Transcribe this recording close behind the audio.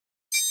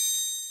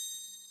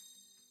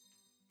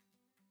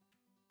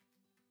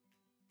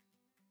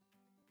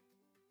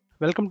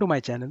Welcome to my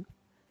channel.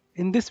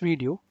 In this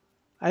video,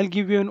 I'll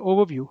give you an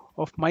overview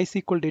of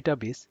MySQL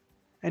database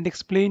and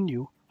explain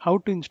you how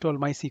to install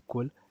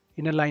MySQL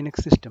in a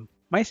Linux system.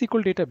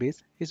 MySQL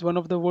database is one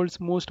of the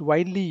world's most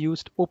widely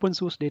used open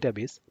source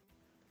database.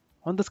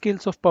 On the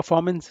scales of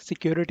performance,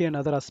 security and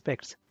other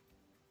aspects,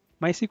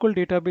 MySQL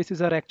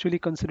databases are actually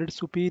considered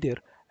superior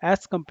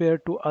as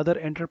compared to other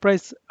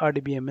enterprise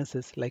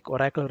RDBMSs like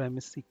Oracle or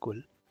MS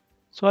SQL.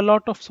 So a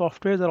lot of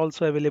softwares are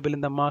also available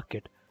in the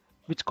market,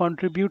 which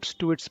contributes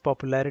to its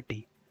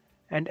popularity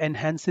and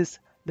enhances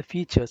the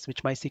features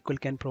which MySQL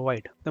can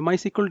provide. The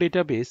MySQL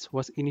database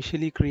was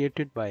initially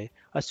created by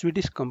a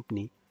Swedish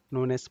company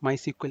known as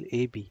MySQL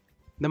AB.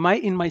 The My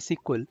in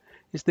MySQL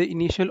is the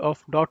initial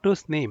of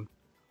daughter's name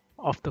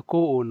of the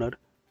co-owner,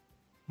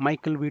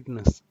 Michael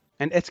Widnes,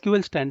 and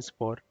SQL stands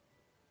for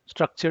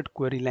Structured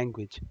Query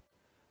Language.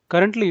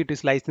 Currently it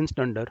is licensed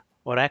under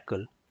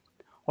Oracle,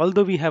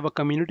 although we have a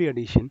community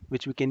edition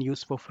which we can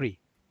use for free.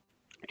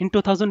 In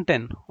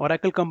 2010,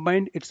 Oracle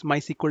combined its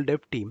MySQL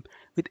dev team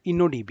with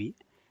InnoDB.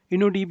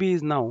 InnoDB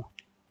is now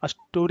a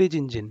storage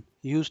engine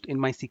used in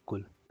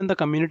MySQL. In the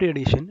community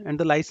edition and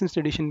the licensed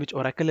edition which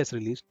Oracle has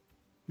released,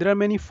 there are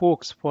many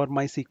forks for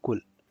MySQL.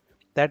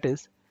 That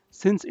is,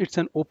 since it's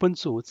an open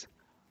source,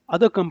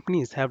 other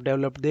companies have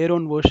developed their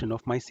own version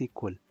of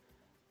MySQL,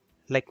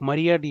 like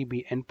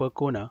MariaDB and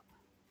Percona.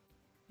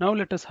 Now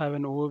let us have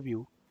an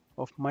overview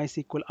of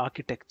MySQL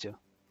architecture.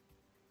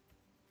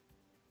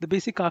 The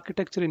basic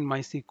architecture in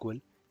MySQL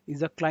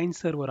is a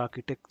client-server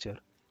architecture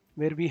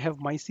where we have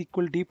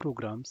MySQL-D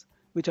programs,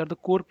 which are the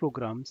core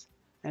programs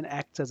and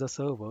acts as a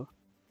server,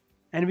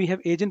 and we have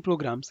agent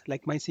programs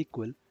like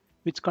MySQL,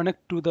 which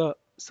connect to the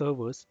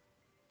servers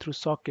through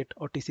socket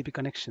or TCP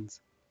connections.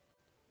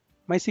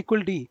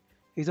 MySQL-D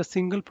is a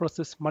single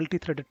process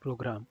multi-threaded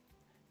program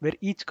where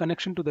each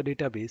connection to the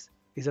database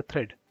is a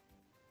thread.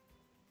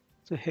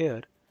 So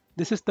here,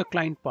 this is the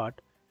client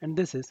part and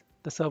this is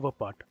the server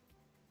part.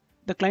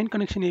 The client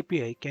connection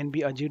API can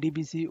be a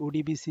JDBC,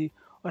 ODBC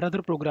or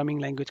other programming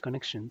language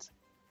connections.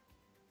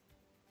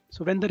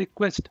 So when the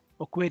request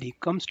or query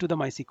comes to the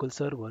MySQL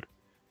server,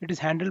 it is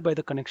handled by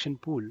the connection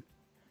pool,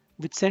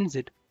 which sends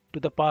it to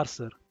the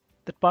parser.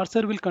 That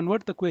parser will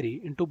convert the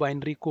query into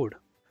binary code.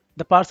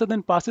 The parser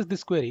then passes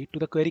this query to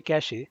the query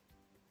cache.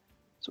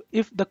 So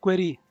if the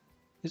query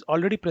is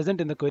already present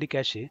in the query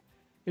cache,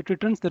 it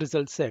returns the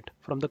result set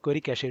from the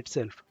query cache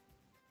itself.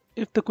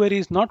 If the query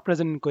is not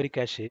present in query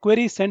cache,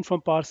 query is sent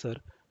from parser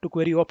to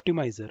query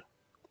optimizer.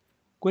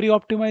 Query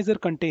optimizer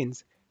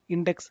contains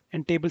index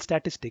and table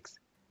statistics,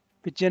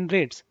 which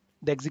generates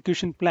the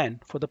execution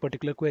plan for the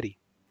particular query.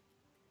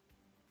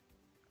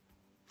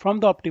 From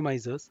the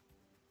optimizers,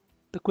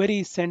 the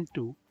query is sent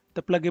to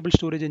the pluggable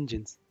storage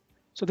engines.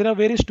 So there are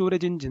various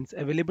storage engines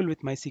available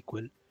with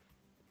MySQL.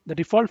 The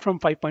default from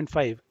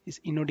 5.5 is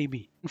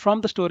InnoDB. And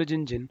from the storage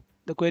engine,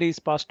 the query is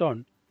passed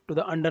on to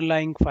the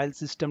underlying file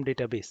system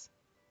database.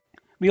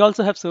 We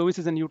also have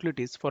services and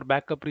utilities for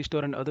backup,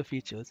 restore and other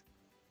features,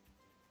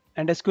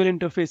 and SQL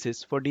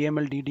interfaces for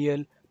DML,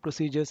 DDL,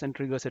 procedures and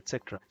triggers,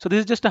 etc. So this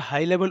is just a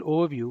high-level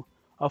overview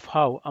of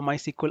how a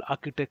MySQL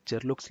architecture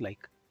looks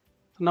like.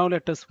 So now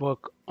let us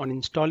work on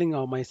installing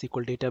our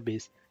MySQL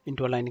database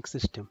into a Linux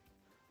system.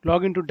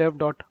 Log into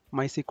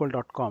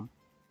dev.mysql.com.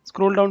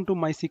 Scroll down to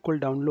MySQL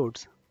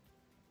downloads.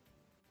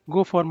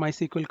 Go for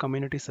MySQL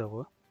community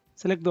server.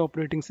 Select the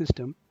operating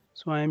system.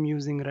 So I am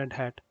using Red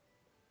Hat.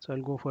 So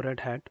I'll go for Red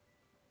Hat.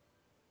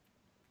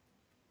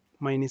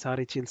 Mine is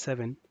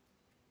RHEL7.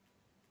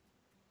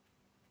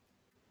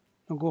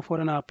 Now go for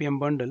an RPM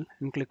bundle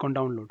and click on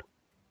download.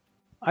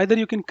 Either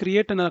you can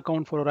create an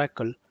account for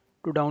Oracle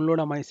to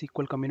download a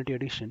MySQL community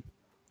edition,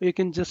 or you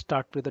can just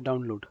start with the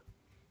download.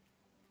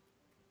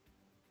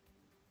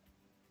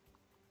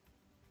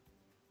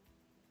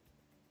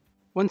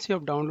 Once you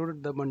have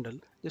downloaded the bundle,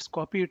 just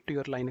copy it to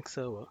your Linux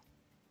server.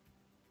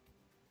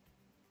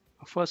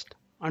 First,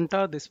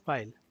 untar this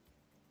file.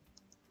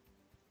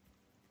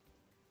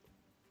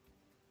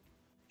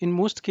 In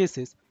most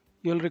cases,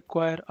 you'll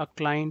require a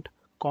client,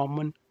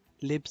 common,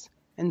 libs,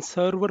 and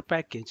server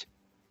package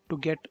to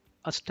get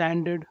a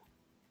standard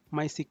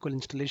MySQL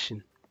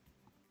installation.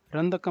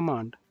 Run the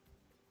command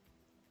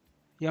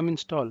yum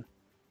install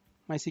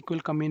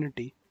MySQL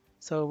community,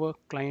 server,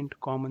 client,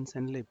 commons,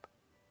 and lib.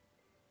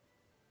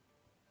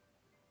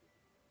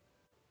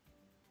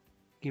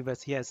 Give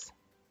us yes.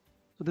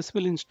 So this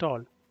will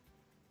install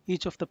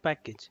each of the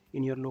package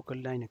in your local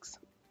Linux.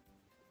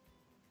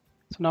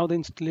 So now the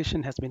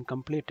installation has been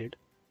completed.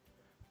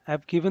 I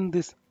have given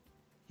this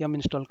yum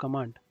install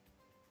command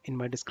in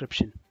my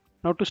description.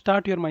 Now to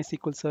start your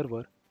MySQL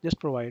server, just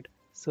provide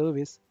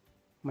service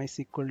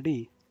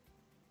mysql-d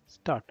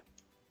start.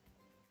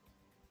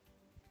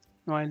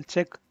 Now I'll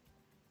check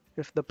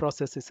if the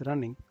process is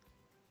running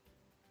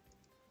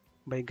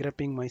by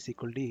grepping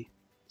mysql-d.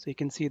 So you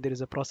can see there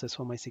is a process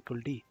for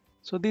mysql-d.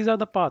 So these are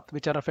the paths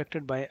which are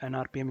affected by an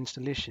RPM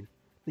installation.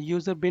 The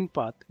user bin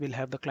path will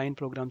have the client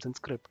programs and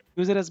script.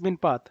 User as bin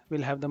path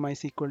will have the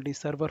mysql-d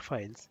server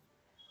files.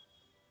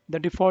 The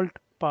default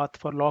path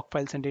for log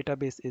files and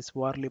database is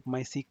var lib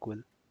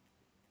mysql.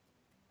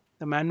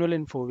 The manual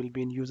info will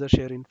be in user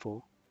share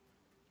info.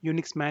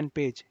 Unix man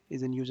page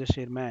is in user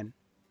share man.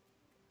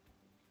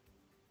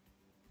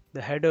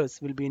 The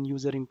headers will be in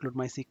user include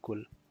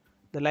MySQL.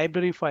 The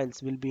library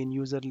files will be in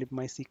user lib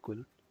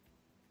MySQL.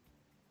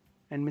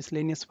 And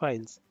miscellaneous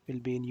files will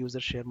be in user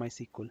share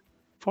MySQL.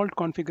 Default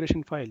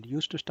configuration file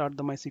used to start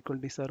the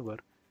MySQL server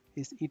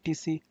is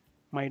etc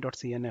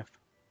my.cnf.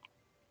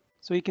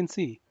 So you can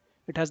see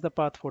it has the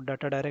path for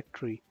data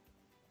directory,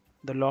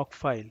 the log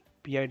file,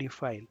 PID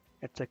file,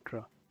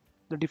 etc.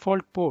 The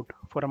default port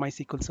for a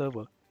MySQL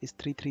server is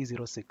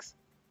 3306.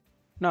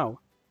 Now,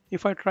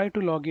 if I try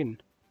to log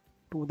in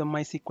to the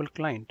MySQL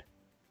client,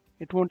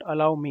 it won't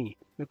allow me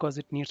because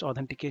it needs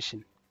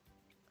authentication.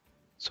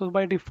 So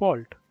by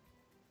default,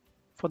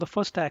 for the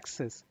first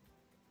access,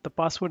 the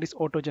password is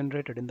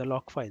auto-generated in the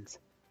log files.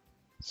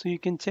 So you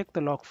can check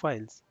the log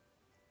files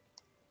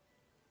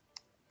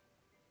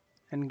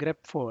and grep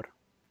for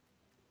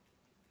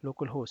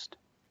localhost.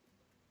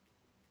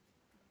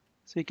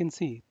 So you can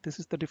see this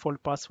is the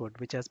default password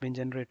which has been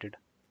generated.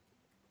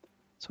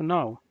 So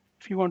now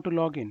if you want to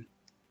log in,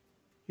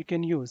 you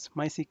can use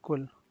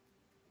mysql-u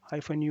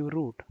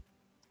root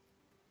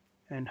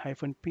and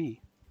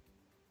 -p.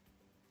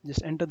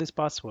 Just enter this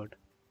password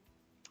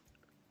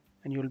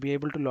and you will be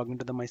able to log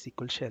into the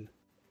MySQL shell.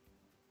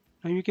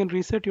 Now you can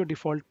reset your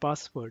default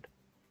password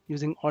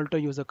using alter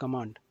user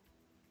command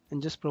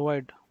and just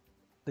provide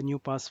the new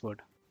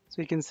password.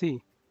 So you can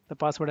see the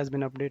password has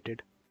been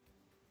updated.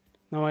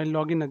 Now I'll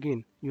log in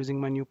again using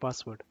my new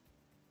password.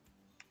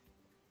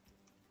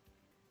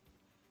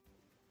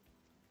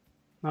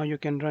 Now you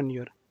can run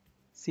your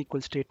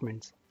SQL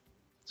statements.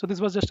 So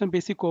this was just a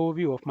basic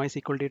overview of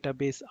MySQL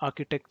database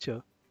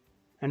architecture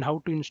and how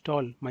to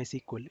install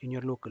MySQL in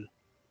your local.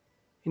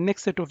 In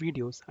next set of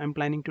videos, I'm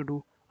planning to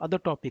do other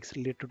topics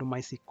related to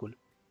MySQL.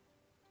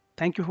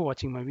 Thank you for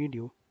watching my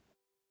video.